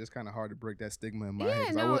like I said, it's kind of hard to break that stigma in my head.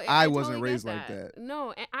 'Cause no, I totally wasn't get raised like that.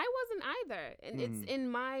 No, and I wasn't either. And it's in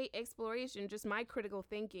my exploration, just my critical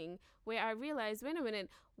thinking, where I realized, wait a minute,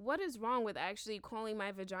 what is wrong with actually calling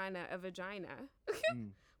my vagina a vagina?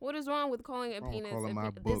 What is wrong with calling a Wrong penis calling a my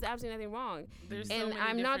penis? There's book. absolutely nothing wrong. There's so And many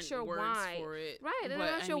I'm not different sure words why. for it, Right, and but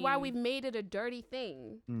I'm not sure why we've made it a dirty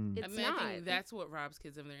thing. It's I mean, not. I think that's what robs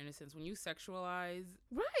kids of their innocence. When you sexualize,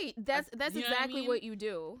 right. That's you know what I exactly mean? what you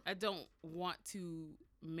do. I don't want to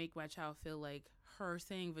make my child feel like her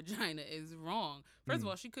saying vagina is wrong. First of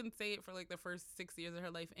all, she couldn't say it for like the first 6 years of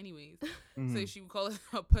her life anyways. So she would call it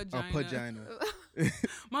a pagina. A vagina.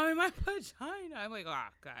 Mommy, my vagina. I'm like, oh,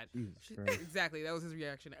 God. Jesus Christ. Exactly. That was his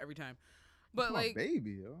reaction every time. But My like,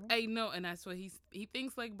 baby, yo. I know, and that's what he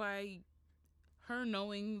thinks, like, by her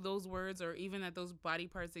knowing those words or even that those body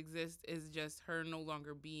parts exist is just her no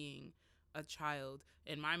longer being a child.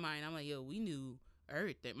 In my mind, I'm like, yo, we knew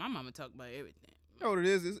everything. My mama talked about everything. You know what it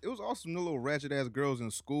is? It was also the little ratchet ass girls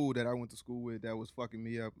in school that I went to school with that was fucking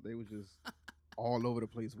me up. They was just all over the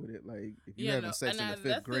place with it. Like if you having sex in the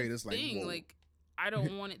 5th grade, it's like, whoa. Like, I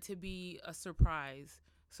don't want it to be a surprise.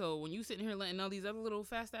 So when you sitting here letting all these other little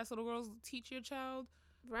fast ass little girls teach your child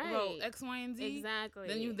about X, Y, and Z, Exactly.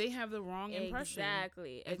 then they have the wrong impression.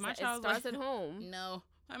 Exactly. If my It child's starts like, at home. No,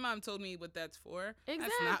 my mom told me what that's for. Exactly.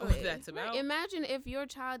 That's not what that's Right. about. Imagine if your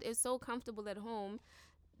child is so comfortable at home,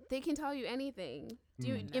 they can tell you anything. Do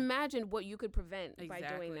you imagine what you could prevent by doing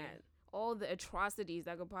Exactly. that? all the atrocities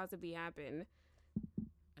that could possibly happen.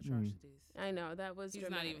 Atrocities. I know that was. He's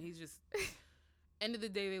dramatic. not even. He's just. End of the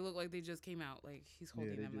day, they look like they just came out. Like he's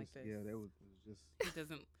holding them like this. Yeah, that was just He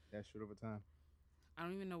doesn't. that shit over time. I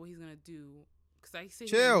don't even know what he's gonna do. Cause I say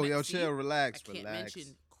Chill, yo, chill, relax, I can't relax.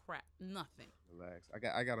 mention crap, nothing. Relax.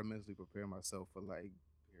 I gotta mentally prepare myself for like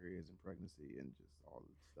periods and pregnancy and just all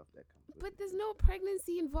the stuff that comes with But it. there's no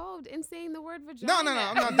pregnancy involved in saying the word vagina. No,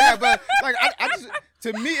 I'm not that. But like, I just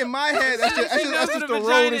to me in my head, that's just the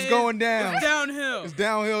road is going down. It's downhill. It's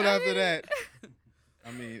downhill after that. I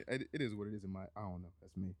mean, it is what it is in my. I don't know.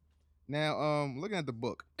 That's me. Now, looking at the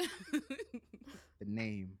book, the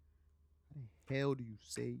name. How the hell do you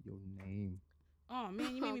say your name? Oh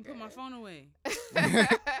man, you made me put my Okay. phone away.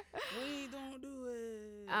 Wait, don't do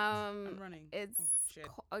it. I'm running. It's Oh, shit.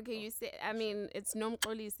 okay. You say. I mean, it's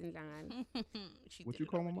Nomxolisi Ndlangane. She What did you it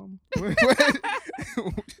call my already.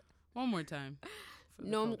 mama? One more time. for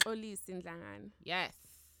the code. Nomxolisi Ndlangane, Yes.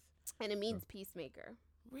 and it means peacemaker.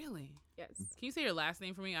 Really? Yes, Can you say your last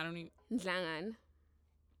name for me? I don't even. Ndlangane.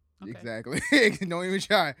 Okay. Exactly. Don't even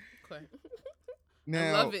try. Okay. Now,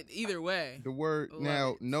 I love it either way. the word Love now,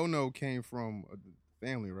 it. no came from a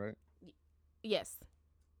family, right? Yes.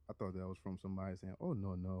 I thought that was from somebody saying, "Oh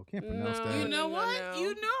no, can't pronounce No, that." You know no, what? no.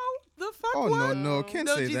 You know the fuck Oh what? no, can't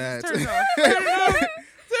No, say Jesus, that. turn it off. Turn it off.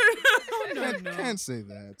 Turn it off. No, no. Can't say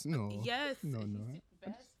that. No. Yes. No.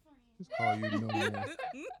 Just call you no.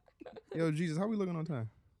 Yo, Jesus, how we looking on time?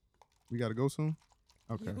 We gotta go soon.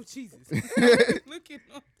 Okay. Yo, Jesus. Look at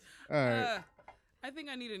him. All right. I think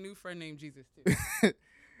I need a new friend named Jesus too.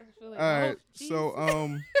 All right. So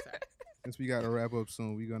Sorry. since we gotta wrap up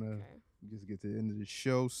soon, we're gonna just get to the end of the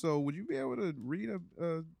show. So would you be able to read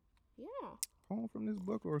a Yeah. poem from this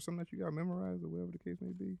book or something that you got memorized or whatever the case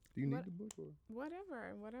may be? Do you need What? the book or?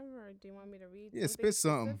 Whatever. Do you want me to read? Yeah, spit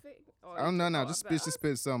something. specific? Or I don't know. just Just all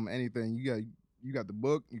spit, something, anything. You got the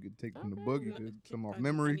book. You could take from the Okay. book. You could some off I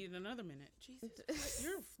memory. need another minute. Jesus,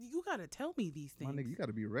 you gotta tell me these things. My nigga, you got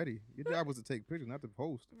to be ready. Your job was to take pictures, not to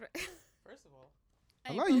post. First of all, I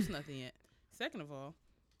I ain't love you. post nothing yet. Second of all,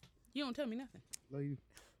 you don't tell me nothing. Love you.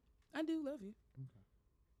 I do love you.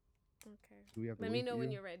 Okay. Do we have to Let me wait know for when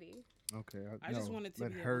you? you're ready. Okay. I just no, wanted to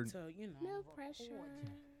let be her able to, No record. pressure.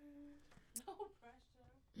 No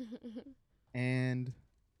pressure. and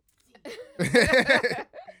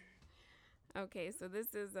Okay, so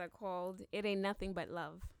this is called "It Ain't Nothing But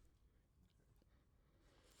Love."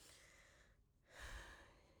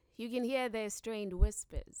 You can hear their strained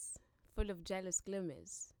whispers, full of jealous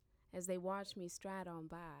glimmers, as they watch me stride on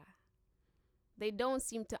by. They don't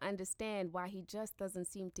seem to understand why he just doesn't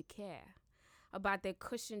seem to care about their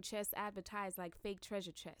cushioned chests advertised like fake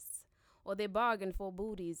treasure chests, or their bargain for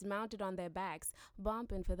booties mounted on their backs,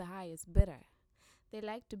 bumping for the highest bidder. They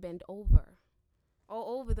like to bend over.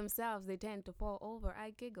 All over themselves, they tend to fall over.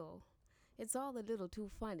 I giggle. It's all a little too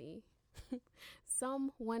funny.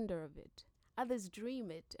 Some wonder of it. Others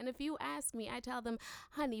dream it. And if you ask me, I tell them,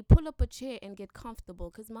 honey, pull up a chair and get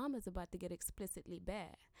comfortable, 'cause mama's about to get explicitly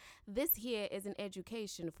bare. This here is an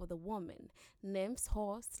education for the woman. Nymphs,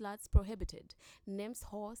 whore, sluts prohibited. Nymphs,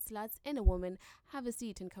 whore, sluts, and a woman. Have a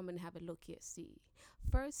seat and come and have a look here, see.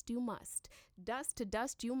 First you must. Dust to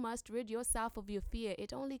dust you must rid yourself of your fear.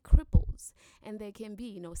 It only cripples, and there can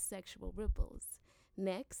be no sexual ripples.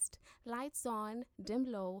 Next, lights on, dim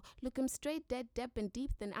low, look him straight dead depth and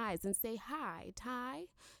deep thin eyes and say, hi, Ty.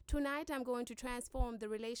 Tonight I'm going to transform the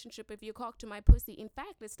relationship if you cock to my pussy. In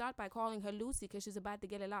fact, let's start by calling her Lucy, 'cause she's about to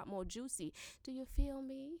get a lot more juicy. Do you feel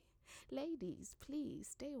me? Ladies, please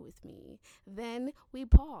stay with me. Then we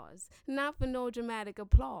pause, not for no dramatic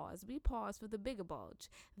applause. We pause for the bigger bulge.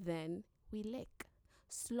 Then we lick,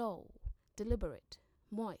 slow, deliberate,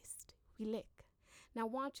 moist. We lick. Now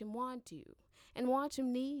watch him want you. And watch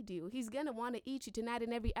him need you. He's gonna want to eat you tonight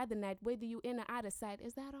and every other night, whether you in or out of sight.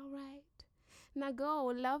 Is that all right? Now go,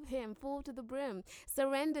 love him, full to the brim.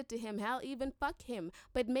 Surrender to him, hell, even fuck him.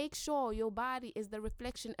 But make sure your body is the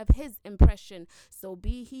reflection of his impression. So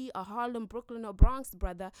be he a Harlem, Brooklyn, or Bronx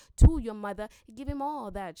brother to your mother, give him all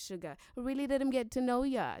that sugar. Really let him get to know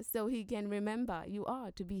ya, so he can remember you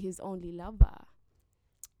are to be his only lover.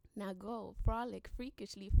 Now go, frolic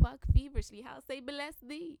freakishly, fuck feverishly, how say bless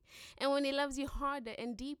thee. And when he loves you harder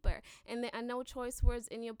and deeper, and there are no choice words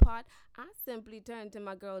in your part, I simply turn to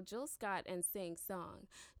my girl Jill Scott and sing song.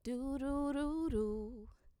 Do do do do,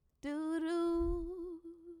 do do,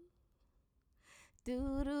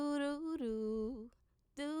 do do do do,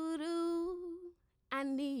 do do. I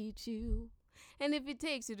need you, And if it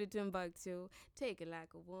takes you to Timbuktu, take it like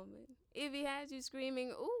a woman. If he has you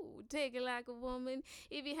screaming, ooh, take it like a woman.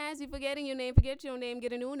 If he has you forgetting your name, forget your name,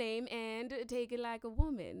 get a new name, and take it like a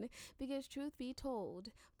woman. Because truth be told,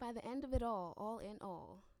 by the end of it all in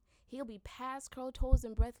all, he'll be past curled toes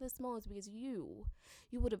and breathless moans because you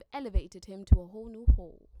would have elevated him to a whole new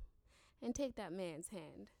hole. And take that man's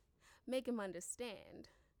hand. Make him understand.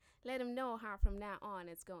 Let him know how from now on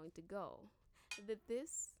it's going to go. That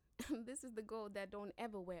this is the gold that don't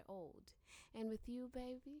ever wear old. And with you,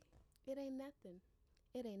 baby, it ain't nothing.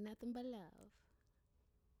 It ain't nothing but love.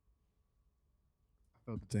 I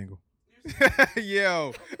felt the tingle.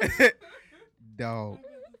 Yo. Dog.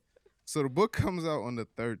 So the book comes out on the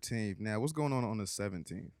 13th. Now, what's going on the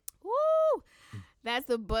 17th? Woo! That's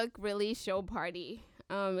the book release show party.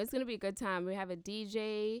 It's going to be a good time. We have a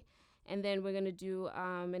DJ, and then we're going to do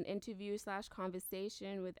an interview /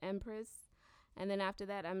 conversation with Empress. And then after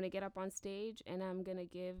that, I'm going to get up on stage, and I'm going to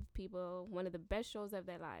give people one of the best shows of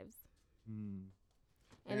their lives. And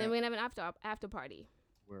then we're going to have an after party.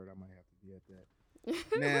 Word, I might have to be at that.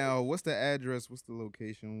 Now, what's the address? What's the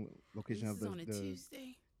location? This Of is the on a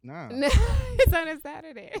Tuesday. Nah, No, it's on a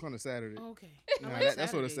Saturday. it's on a Saturday. Okay. I Nah, like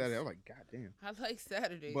that's what a Saturdays. Saturday. I was like, God damn. I like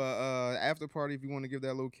Saturdays. But after party, if you want to give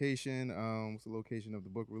that location, what's the location of the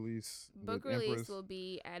book release? Book with release Empress? will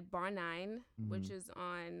be at Bar 9, which Mhm. is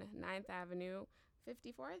on 9th Avenue,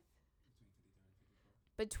 54th?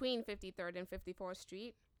 Between 53rd and 54th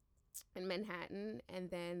Street in Manhattan. And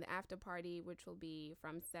then the after party, which will be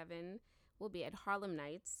from 7, will be at Harlem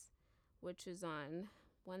Nights, which is on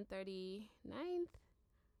 139th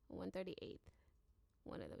or 138th.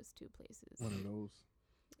 One of those two places. One of those.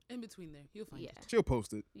 In between there, you'll find Yeah. it. She'll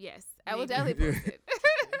post it. Yes, I will Maybe. definitely post it.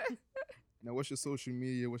 Now, what's your social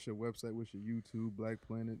media? What's your website? What's your YouTube? Black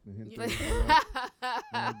Planet, the hint, Yeah. all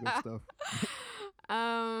that good stuff.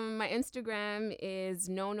 My Instagram is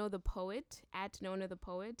Nono the Poet, at Nono the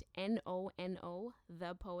Poet, Nono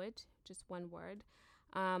the Poet, just one word.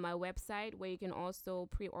 My website, where you can also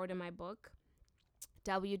pre-order my book,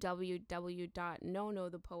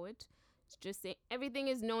 www.nonothepoet. Just say everything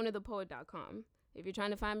is nonothepoet.com. If you're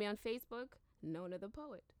trying to find me on Facebook, Nono the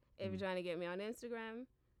Poet. If you're trying to get me on Instagram,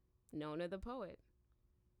 Nono the Poet.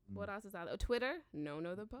 What else is out there? Twitter,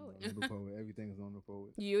 Nono the Poet. Nono the Poet. Everything is on the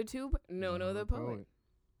poet. YouTube, Nono the Poet.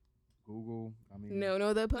 Google, I mean.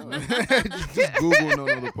 Nono the Poet. just Google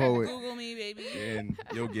Nono the Poet. Google me, baby. And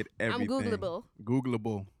you'll get everything. I'm Googleable.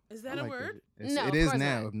 Googleable. Is I that a like word? No, It of is course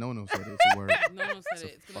now. not. If Nono said it, it's a word. No, no It's said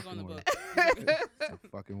a it. It's gonna go in the fucking book. It's a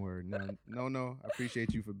fucking word. No. I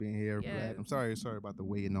appreciate you for being here, Yes. Brad. I'm sorry about the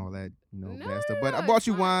weight and all that, No, bastard. no, But I it's bought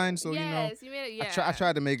you fine. wine, so yes, you made it. Yeah. I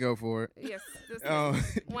tried to make up for it. Yes, this Um,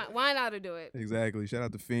 wine ought to do it. exactly. Shout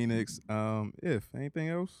out to Phoenix. If anything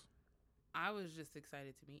else, I was just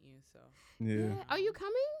excited to meet you. So, yeah. Are you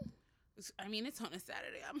coming? I mean, it's on a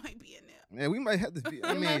Saturday. I might be in there. Yeah, we might have to be. I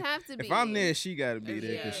You mean, might have to be. if I'm there, she got to be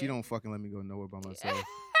there because she Yeah. don't fucking let me go nowhere by myself.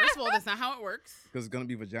 First of all, that's not how it works. Because it's gonna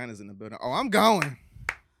be vaginas in the building. Oh, I'm going.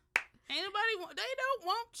 Ain't nobody. They don't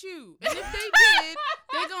want you. And if they did,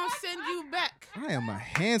 they gonna send you back. I am a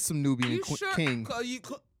handsome Nubian You sure? king. You,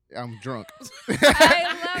 I'm drunk. I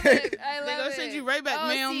love it. I love They gonna it. send you right back, Oh,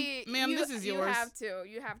 ma'am. see, Ma'am, this is yours.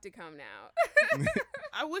 You have to come now.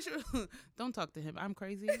 I wish. Don't talk to him. I'm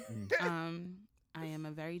crazy. Mm. I am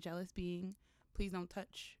a very jealous being. Please don't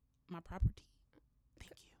touch my property.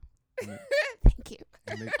 Thank you.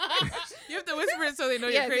 Thank you. You have to whisper it so they know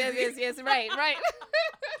Yes, you're crazy. yes. Right.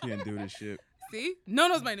 Can't do this shit. See?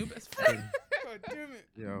 Nono's my new best friend. God damn it.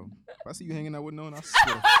 Yo, if I see you hanging out with Nona, I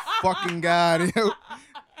swear to fucking God, yo.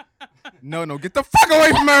 No, get the fuck away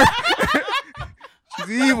from her. She's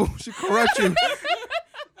evil. She corrupt you.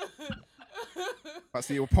 If I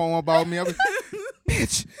see a poem about me, I'll be,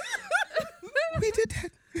 bitch, we did that.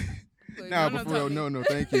 Like, Nah, Nono but for real, taught me. no,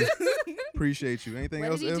 thank you. Appreciate you. Anything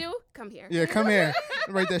What else? did he If? do? Come here. Yeah, come here.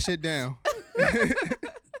 Write that shit down.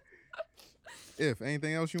 If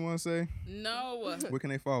anything else you want to say, No. where can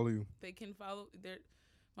they follow you? They can follow.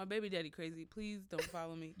 My baby daddy crazy. Please don't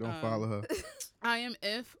follow me. Don't follow her. I am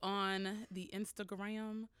If on the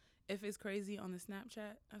Instagram. If it's crazy on the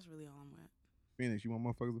Snapchat. That's really all I'm at. Phoenix, you want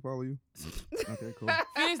motherfuckers to follow you? Okay, cool.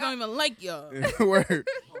 Phoenix don't even like y'all. Word.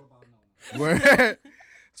 Word.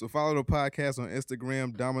 So follow the podcast on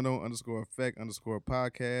Instagram,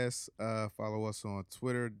 Domino_Effect_podcast. Follow us on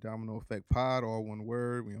Twitter, Domino Effect Pod, all one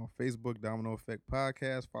word. We on Facebook, Domino Effect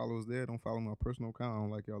Podcast. Follow us there. Don't follow my personal account. I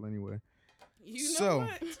don't like y'all anyway. You know So-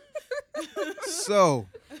 what? So,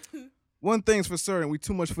 one thing's for certain. We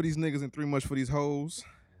too much for these niggas and three much for these hoes.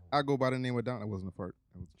 I go by the name of Domino. That wasn't a fart.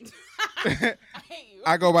 That was a joke. I hate you.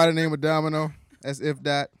 I go by the name of Domino. That's If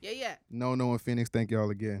That. Yeah. No in Phoenix. Thank y'all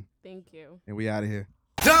again. Thank you. And we out of here.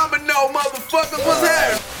 Domino, motherfuckers, what's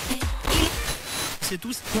happening? C'est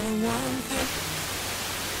tout.